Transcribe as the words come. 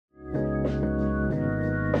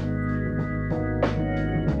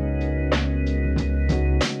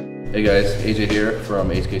Hey guys, Ajay here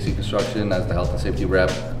from HKC Construction as the health and safety rep.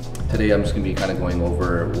 Today I'm just going to be kind of going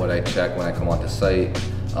over what I check when I come onto site.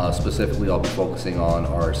 Specifically, I'll be focusing on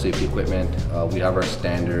our safety equipment. We have our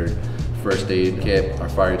standard first aid kit, our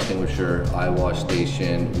fire extinguisher, eye wash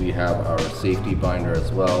station. We have our safety binder as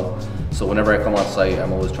well. So whenever I come on site,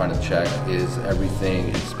 I'm always trying to check, is everything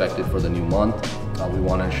inspected for the new month? We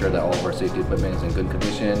want to ensure that all of our safety equipment is in good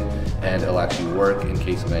condition and it'll actually work in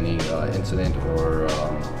case of any incident or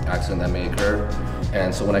accident that may occur.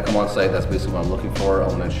 And so when I come on site, that's basically what I'm looking for. I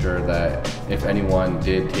want to ensure that if anyone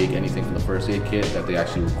did take anything from the first aid kit, that they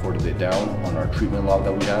actually recorded it down on our treatment log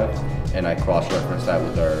that we have. And I cross-reference that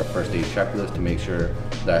with our first aid checklist to make sure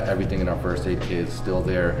that everything in our first aid kit is still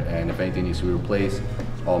there. And if anything needs to be replaced,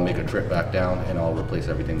 I'll make a trip back down and I'll replace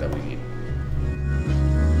everything that we need.